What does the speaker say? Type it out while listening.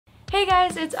Hey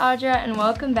guys, it's Audra and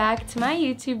welcome back to my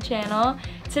YouTube channel.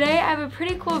 Today I have a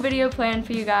pretty cool video planned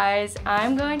for you guys.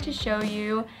 I'm going to show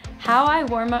you how I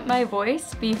warm up my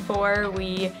voice before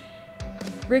we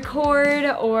record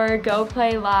or go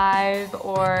play live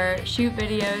or shoot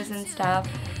videos and stuff.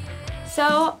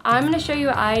 So I'm going to show you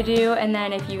what I do, and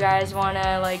then if you guys want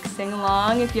to like sing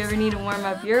along, if you ever need to warm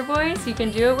up your voice, you can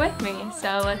do it with me.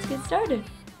 So let's get started.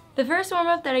 The first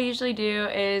warm-up that I usually do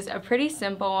is a pretty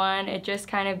simple one. It just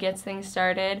kind of gets things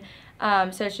started.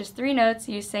 So it's just 3 notes.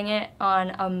 You sing it on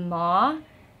a ma.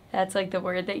 That's like the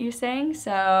word that you sing.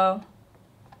 So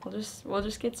we'll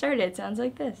just get started. It sounds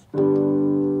like this.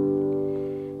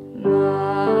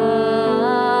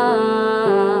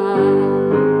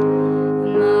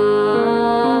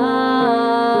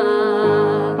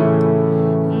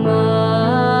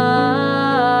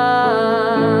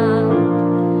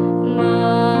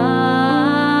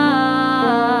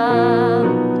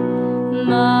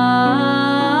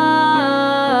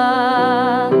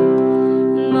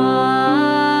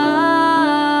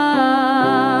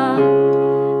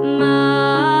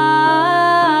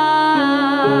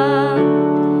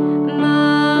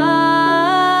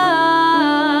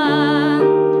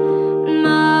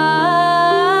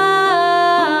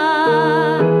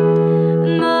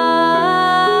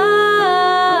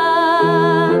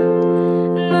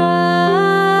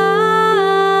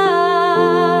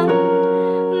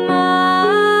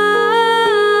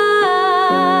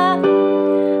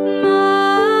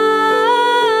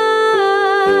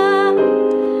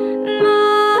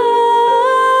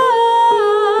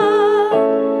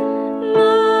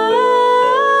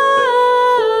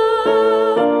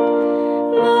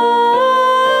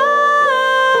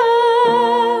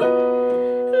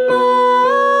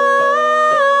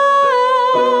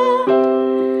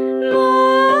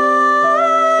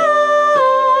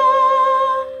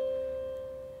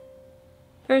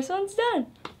 First one's done.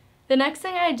 The next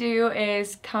thing I do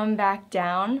is come back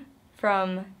down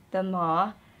from the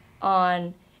ma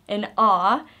on an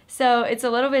ah. So it's a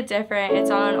little bit different. It's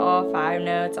on all 5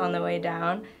 notes on the way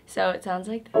down. So it sounds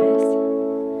like this.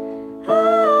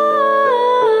 Ah.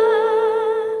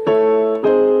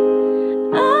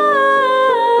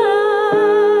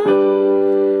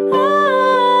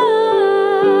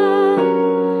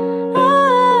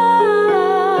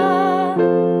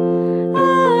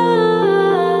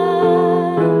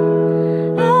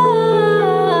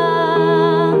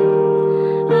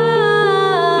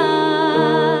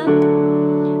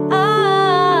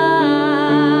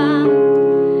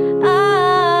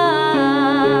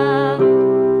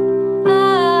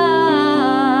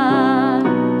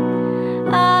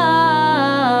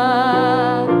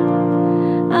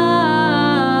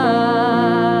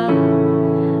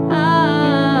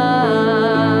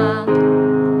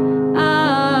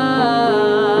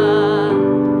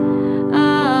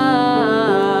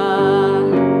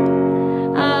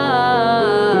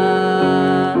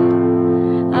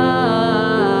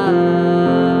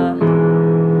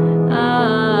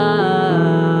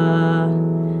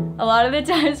 A lot of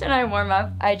the times when I warm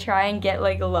up, I try and get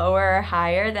like lower or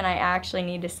higher than I actually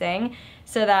need to sing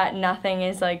so that nothing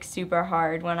is like super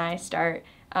hard when I start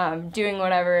doing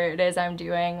whatever it is I'm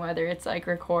doing, whether it's like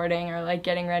recording or like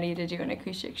getting ready to do an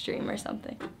acoustic stream or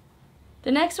something.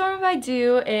 The next warm-up I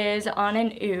do is on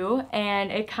an oo,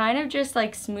 and it kind of just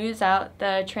like smooths out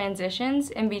the transitions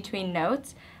in between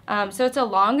notes. So it's a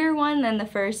longer one than the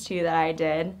first 2 that I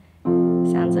did.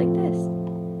 Sounds like this.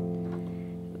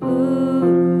 Ooh.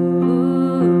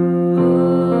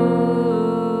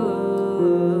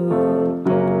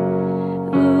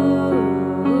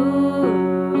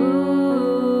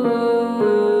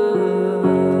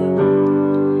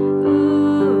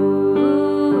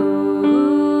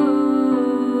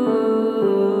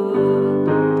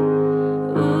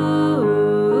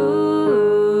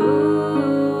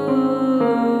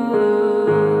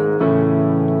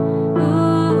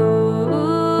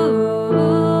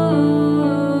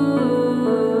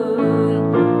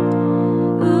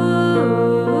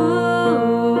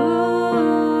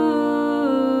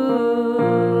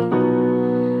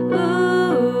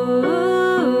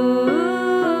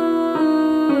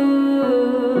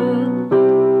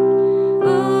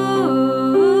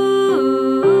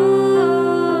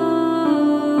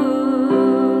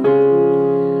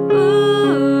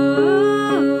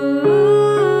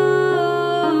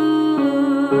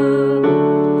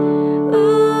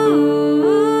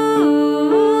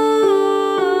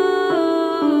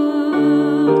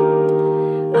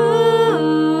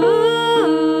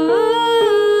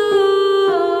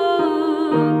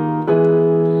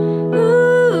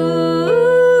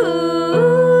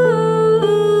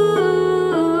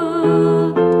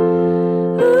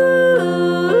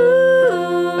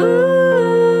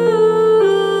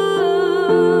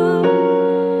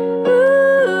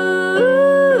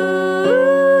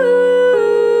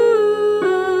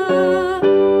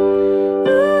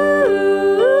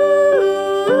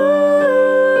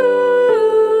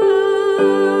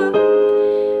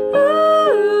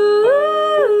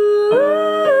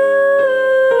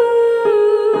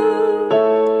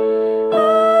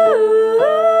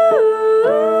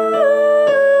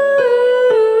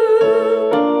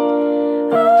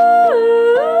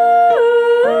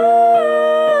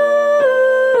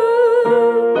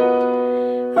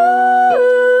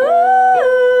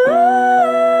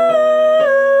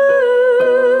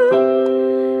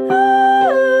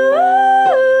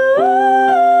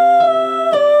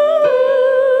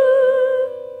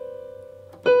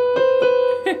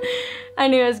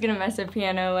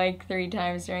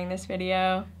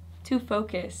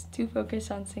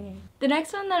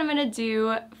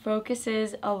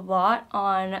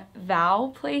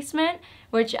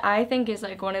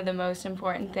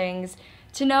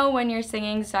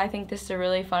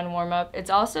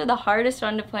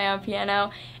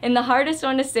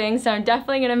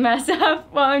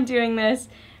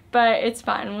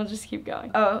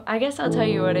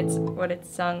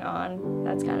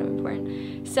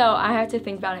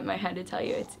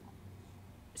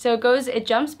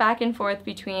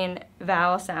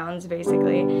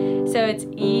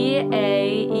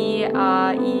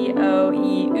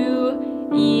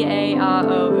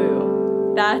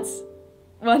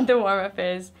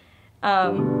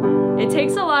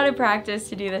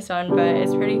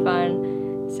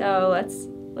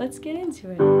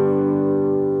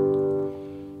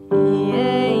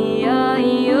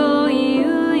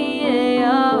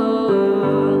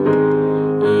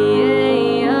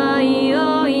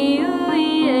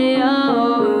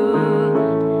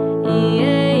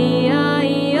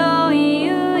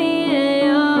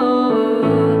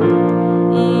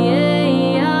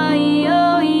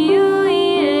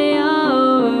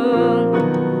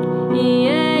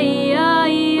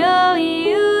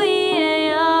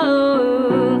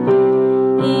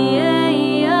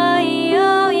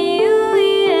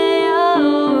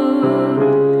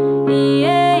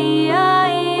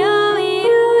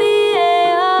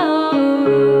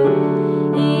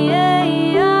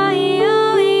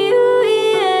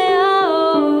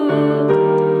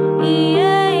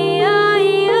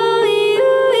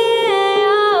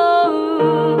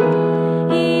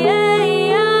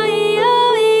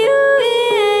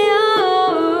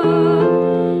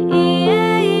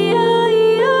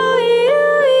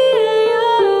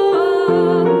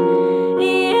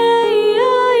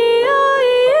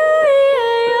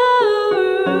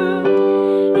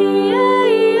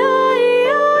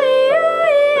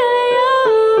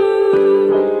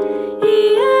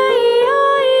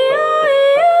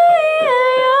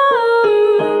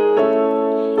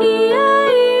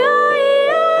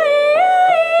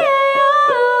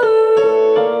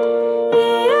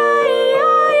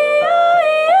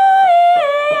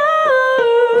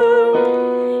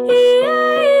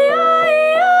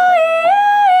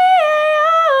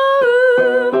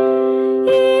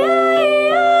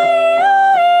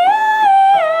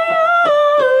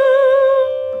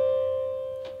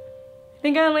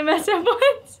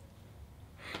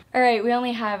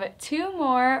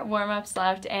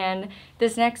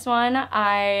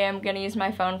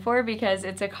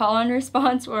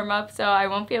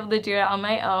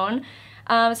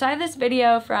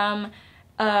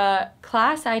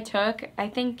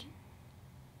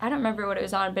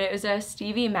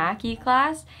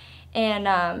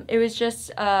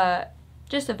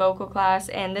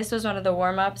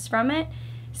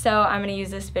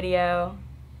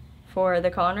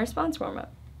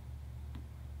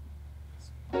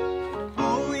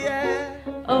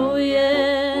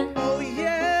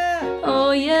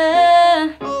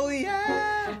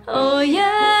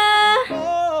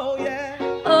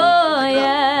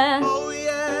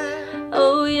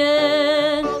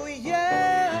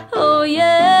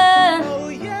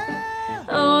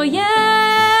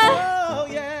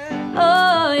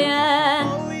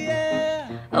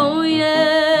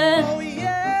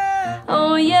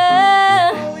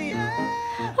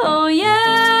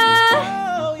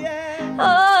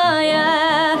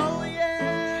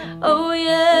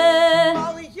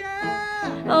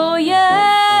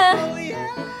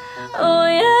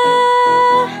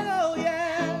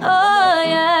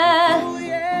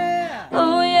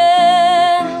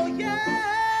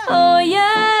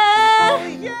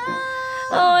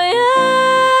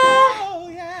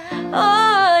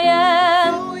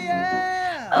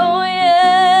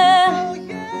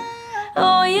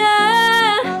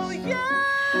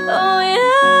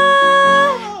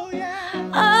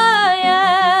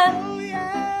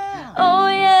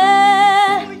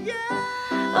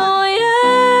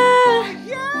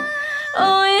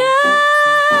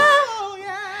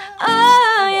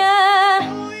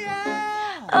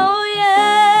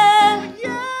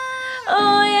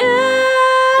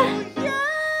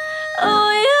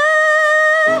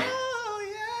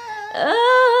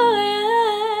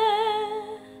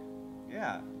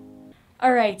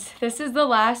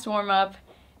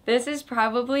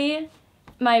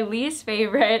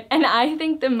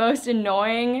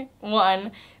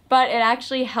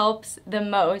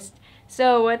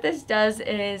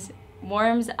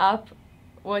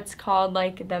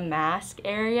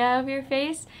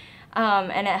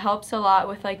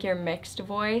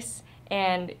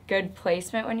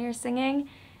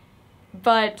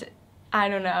 but I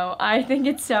don't know. I think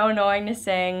it's so annoying to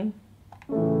sing.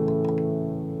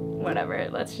 Whatever,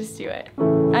 let's just do it.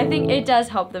 I think it does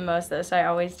help the most though, so I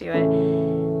always do it.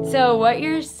 So what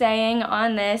you're saying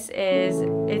on this is,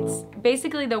 it's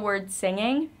basically the word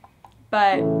singing,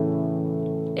 but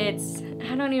it's,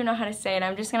 I don't even know how to say it.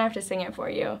 I'm just gonna have to sing it for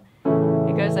you.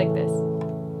 It goes like this.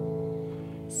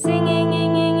 Singing,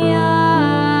 ya.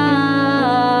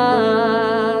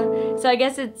 So I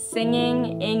guess it's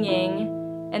singing, inging,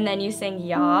 and then you sing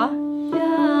ya.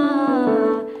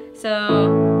 Ya.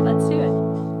 So let's do it.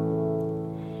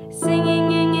 Singing,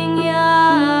 inging, ya.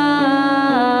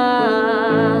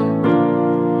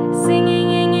 Singing,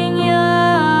 inging, ya.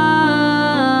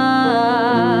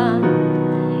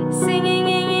 Singing,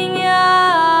 inging, ya.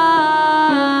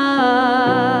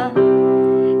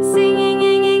 Singing,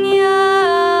 inging, ya.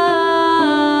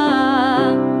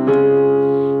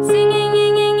 Singing,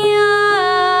 inging, ya.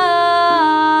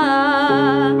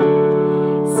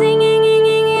 Singing,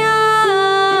 inging, ya.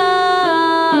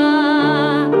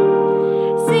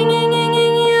 Singing,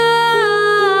 inging, ya.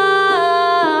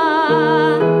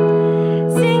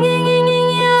 Singing,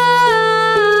 inging, ya.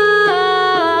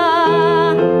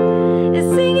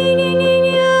 Singing, inging,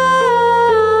 ya.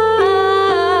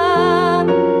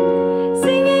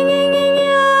 Singing, inging, ya.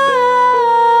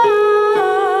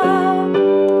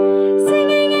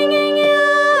 Singing, inging, ya.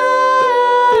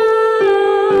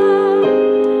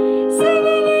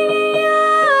 Singing, inging, ya.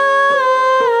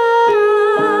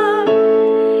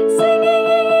 Singing,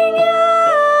 inging, ya.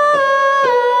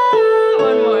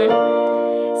 One more.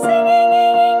 Singing,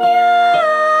 inging, ya.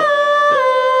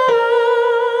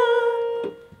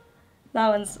 That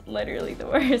one's literally the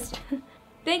worst.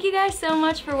 Thank you guys so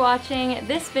much for watching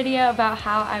this video about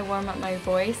how I warm up my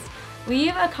voice.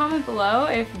 Leave a comment below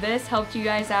if this helped you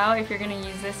guys out, if you're going to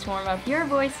use this to warm up your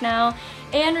voice now.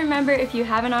 And remember, if you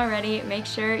haven't already, make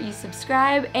sure you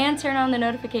subscribe and turn on the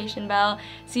notification bell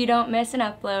so you don't miss an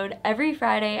upload every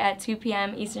Friday at 2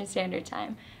 p.m. Eastern Standard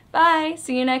Time. Bye!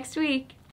 See you next week!